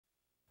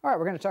All right,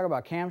 we're going to talk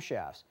about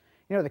camshafts.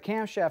 You know, the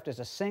camshaft is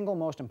the single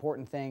most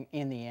important thing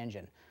in the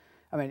engine.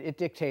 I mean, it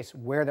dictates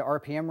where the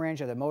RPM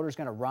range of the motor is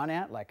going to run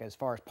at, like as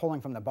far as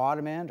pulling from the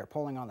bottom end or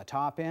pulling on the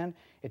top end.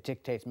 It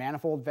dictates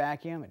manifold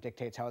vacuum. It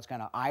dictates how it's going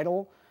to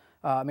idle.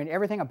 I mean,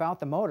 everything about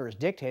the motor is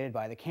dictated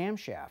by the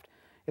camshaft.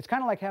 It's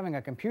kind of like having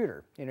a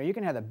computer. You know, you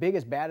can have the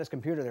biggest, baddest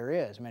computer there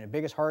is. I mean, the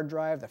biggest hard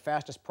drive, the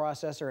fastest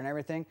processor and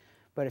everything.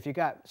 But if you've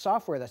got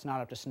software that's not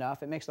up to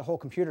snuff, it makes the whole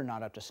computer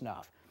not up to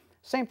snuff.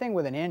 Same thing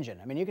with an engine.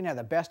 I mean, you can have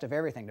the best of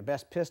everything, the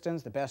best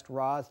pistons, the best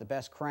rods, the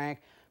best crank,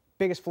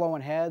 biggest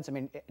flowing heads. I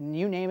mean,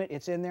 you name it,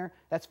 it's in there.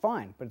 That's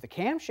fine. But if the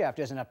camshaft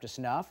isn't up to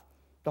snuff,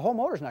 the whole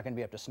motor's not going to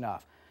be up to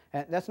snuff.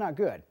 And that's not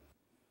good.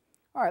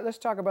 All right, let's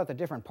talk about the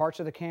different parts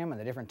of the cam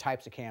and the different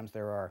types of cams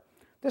there are.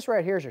 This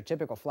right here is your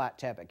typical flat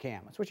tappet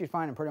cam. It's what you'd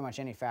find in pretty much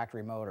any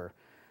factory motor.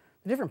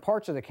 The different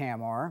parts of the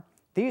cam are,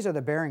 these are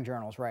the bearing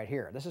journals right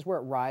here. This is where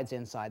it rides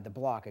inside the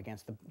block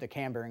against the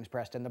cam bearings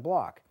pressed in the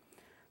block.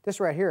 This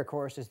right here, of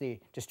course, is the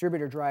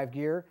distributor drive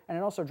gear, and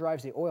it also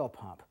drives the oil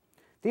pump.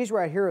 These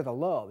right here are the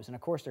lobes, and of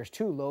course there's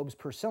 2 lobes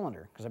per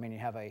cylinder, because I mean you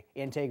have an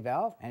intake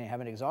valve and you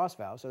have an exhaust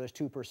valve, so there's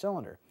 2 per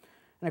cylinder.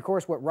 And of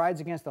course what rides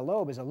against the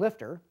lobe is a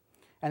lifter,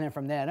 and then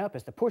from then up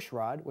is the push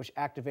rod, which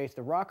activates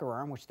the rocker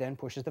arm, which then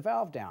pushes the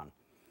valve down.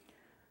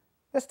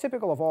 That's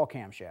typical of all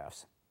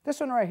camshafts. This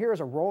one right here is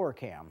a roller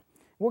cam.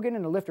 We'll get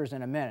into lifters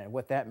in a minute,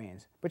 what that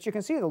means. But you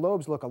can see the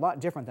lobes look a lot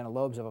different than the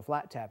lobes of a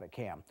flat tappet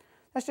cam.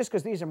 That's just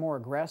because these are more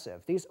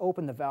aggressive. These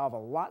open the valve a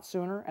lot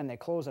sooner and they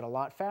close it a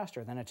lot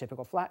faster than a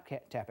typical flat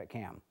tappet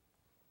cam.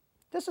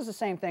 This is the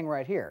same thing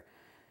right here.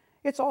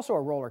 It's also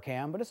a roller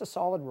cam, but it's a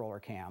solid roller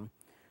cam.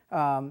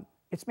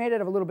 It's made out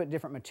of a little bit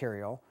different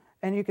material.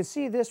 And you can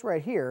see this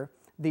right here,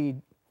 the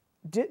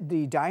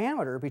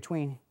diameter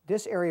between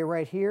this area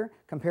right here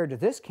compared to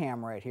this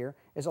cam right here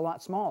is a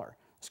lot smaller.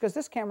 It's because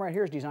this cam right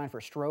here is designed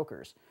for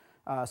strokers,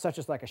 such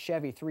as like a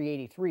Chevy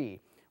 383,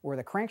 where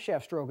the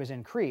crankshaft stroke is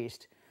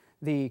increased.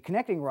 The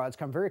connecting rods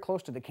come very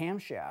close to the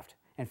camshaft.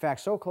 In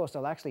fact, so close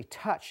they'll actually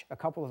touch a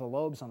couple of the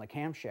lobes on the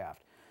camshaft.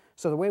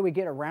 So the way we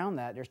get around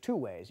that, there's 2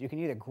 ways. You can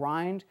either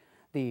grind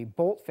the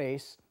bolt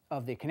face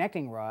of the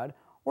connecting rod,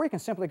 or you can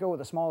simply go with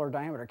a smaller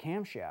diameter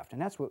camshaft.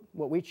 And that's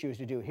what we choose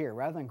to do here.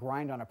 Rather than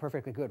grind on a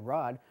perfectly good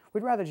rod,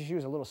 we'd rather just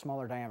use a little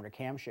smaller diameter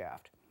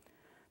camshaft.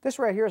 This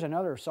right here is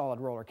another solid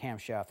roller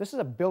camshaft. This is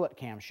a billet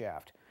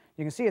camshaft.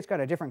 You can see it's got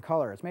a different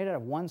color. It's made out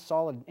of 1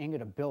 solid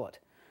ingot of billet.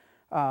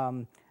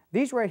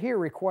 These right here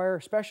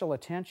require special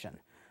attention.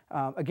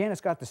 Again,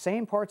 it's got the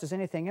same parts as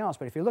anything else,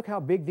 but if you look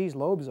how big these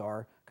lobes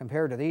are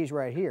compared to these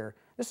right here,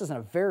 this is a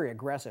very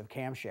aggressive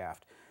camshaft.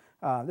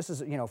 This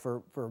is, you know,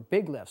 for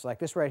big lifts, like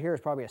this right here is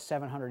probably a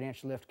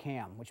 700-inch lift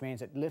cam, which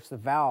means it lifts the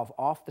valve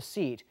off the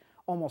seat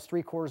almost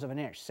 3/4 of an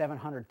inch,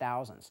 700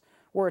 thousandths,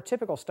 where a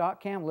typical stock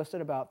cam lifts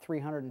at about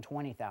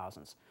 320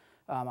 thousandths.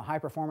 A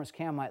high-performance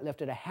cam might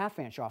lift it a 1/2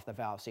 inch off the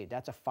valve seat.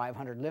 That's a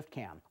 500 lift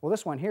cam. Well,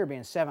 this one here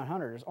being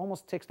 700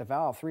 almost takes the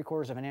valve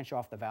 3/4 of an inch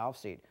off the valve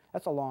seat.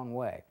 That's a long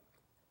way.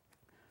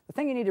 The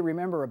thing you need to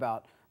remember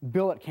about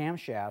billet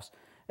camshafts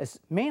is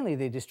mainly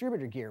the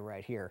distributor gear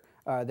right here,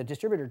 the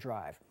distributor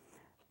drive.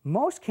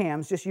 Most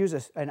cams just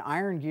use an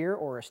iron gear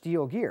or a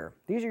steel gear.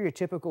 These are your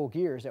typical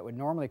gears that would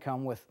normally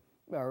come with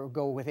or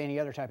go with any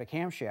other type of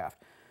camshaft.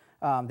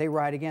 They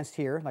ride against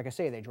here. Like I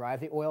say, they drive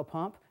the oil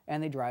pump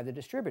and they drive the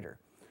distributor.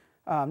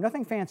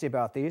 Nothing fancy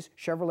about these.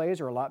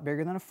 Chevrolets are a lot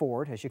bigger than a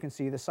Ford, as you can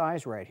see the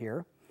size right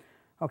here.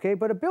 Okay,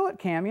 but a billet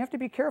cam you have to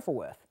be careful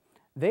with.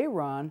 They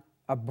run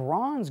a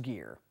bronze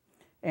gear.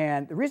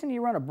 And the reason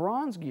you run a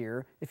bronze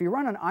gear, if you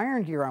run an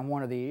iron gear on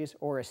one of these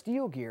or a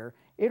steel gear,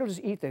 it'll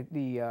just eat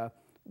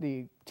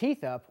the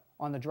teeth up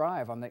on the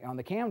drive, on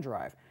the cam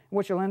drive. And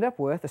what you'll end up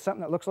with is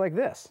something that looks like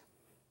this.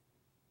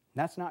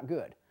 That's not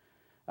good.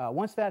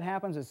 Once that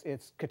happens,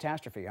 it's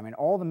catastrophe. I mean,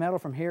 all the metal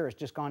from here has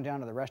just gone down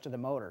to the rest of the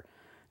motor.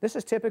 This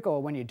is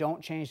typical when you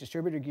don't change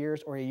distributor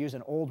gears or you use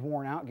an old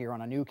worn out gear on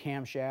a new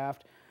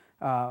camshaft,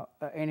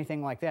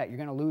 anything like that. You're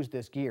going to lose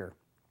this gear.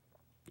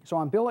 So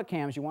on billet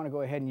cams, you want to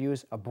go ahead and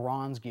use a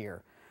bronze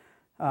gear.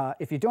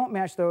 If you don't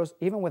match those,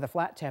 even with a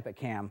flat tappet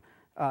cam,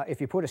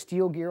 if you put a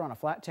steel gear on a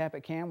flat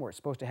tappet cam where it's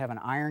supposed to have an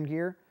iron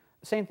gear,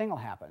 the same thing will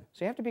happen.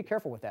 So you have to be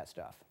careful with that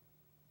stuff.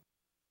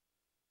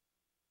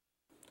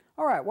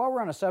 All right, while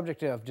we're on the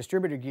subject of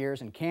distributor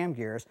gears and cam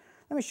gears,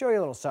 let me show you a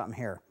little something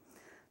here.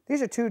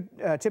 These are 2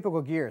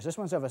 typical gears. This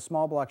one's of a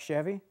small block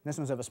Chevy, this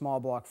one's of a small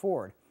block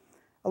Ford.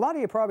 A lot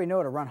of you probably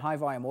know to run high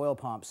volume oil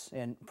pumps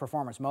in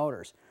performance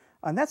motors,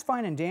 and that's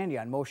fine and dandy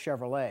on most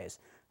Chevrolets.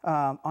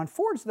 On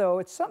Fords though,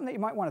 it's something that you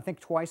might want to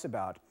think twice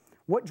about.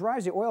 What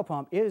drives the oil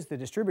pump is the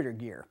distributor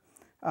gear.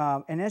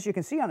 And as you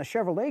can see on a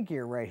Chevrolet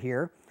gear right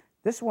here,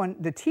 this one,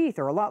 the teeth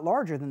are a lot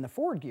larger than the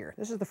Ford gear.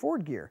 This is the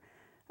Ford gear.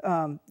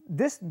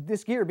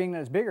 This gear, being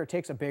that it's bigger,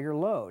 takes a bigger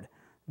load.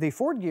 The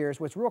Ford gears,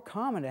 what's real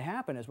common to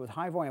happen is with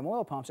high volume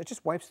oil pumps, it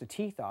just wipes the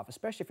teeth off,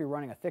 especially if you're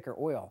running a thicker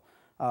oil,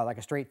 like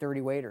a straight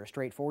 30 weight or a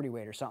straight 40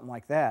 weight or something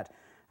like that.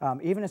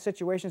 Even in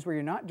situations where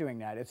you're not doing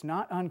that, it's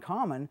not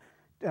uncommon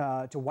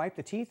to wipe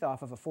the teeth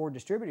off of a Ford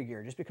distributor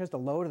gear just because the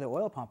load of the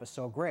oil pump is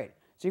so great.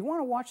 So you want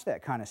to watch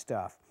that kind of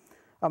stuff.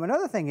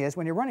 Another thing is,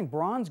 when you're running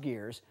bronze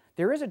gears,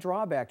 there is a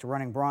drawback to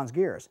running bronze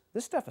gears.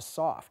 This stuff is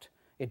soft.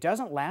 It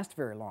doesn't last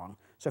very long.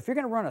 So if you're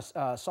going to run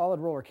a solid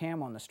roller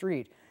cam on the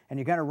street and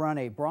you're going to run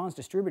a bronze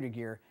distributor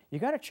gear, you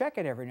got to check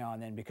it every now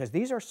and then because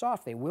these are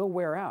soft. They will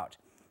wear out.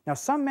 Now,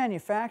 some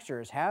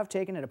manufacturers have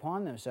taken it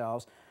upon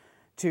themselves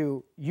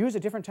to use a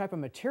different type of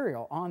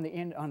material on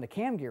the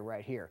cam gear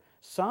right here.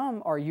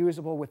 Some are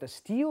usable with a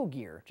steel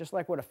gear, just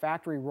like what a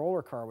factory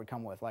roller car would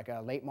come with, like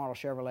a late model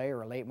Chevrolet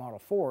or a late model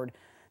Ford.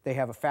 They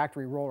have a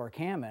factory roller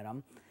cam in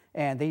them,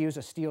 and they use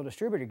a steel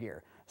distributor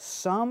gear.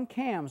 Some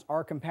cams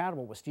are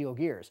compatible with steel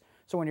gears.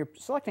 So when you're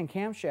selecting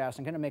camshafts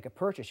and going to make a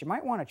purchase, you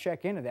might want to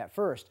check into that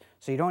first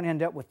so you don't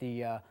end up with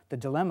the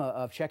dilemma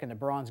of checking the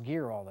bronze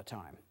gear all the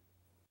time.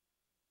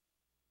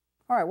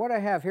 All right, what I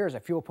have here is a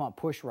fuel pump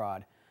push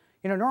rod.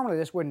 You know, normally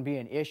this wouldn't be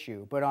an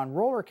issue, but on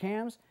roller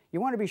cams, you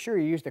want to be sure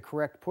you use the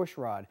correct push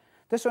rod.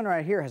 This one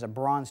right here has a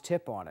bronze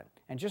tip on it.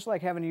 And just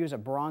like having to use a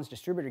bronze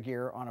distributor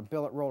gear on a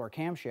billet roller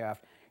camshaft,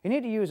 you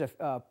need to use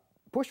a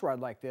push rod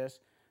like this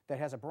that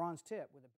has a bronze tip with a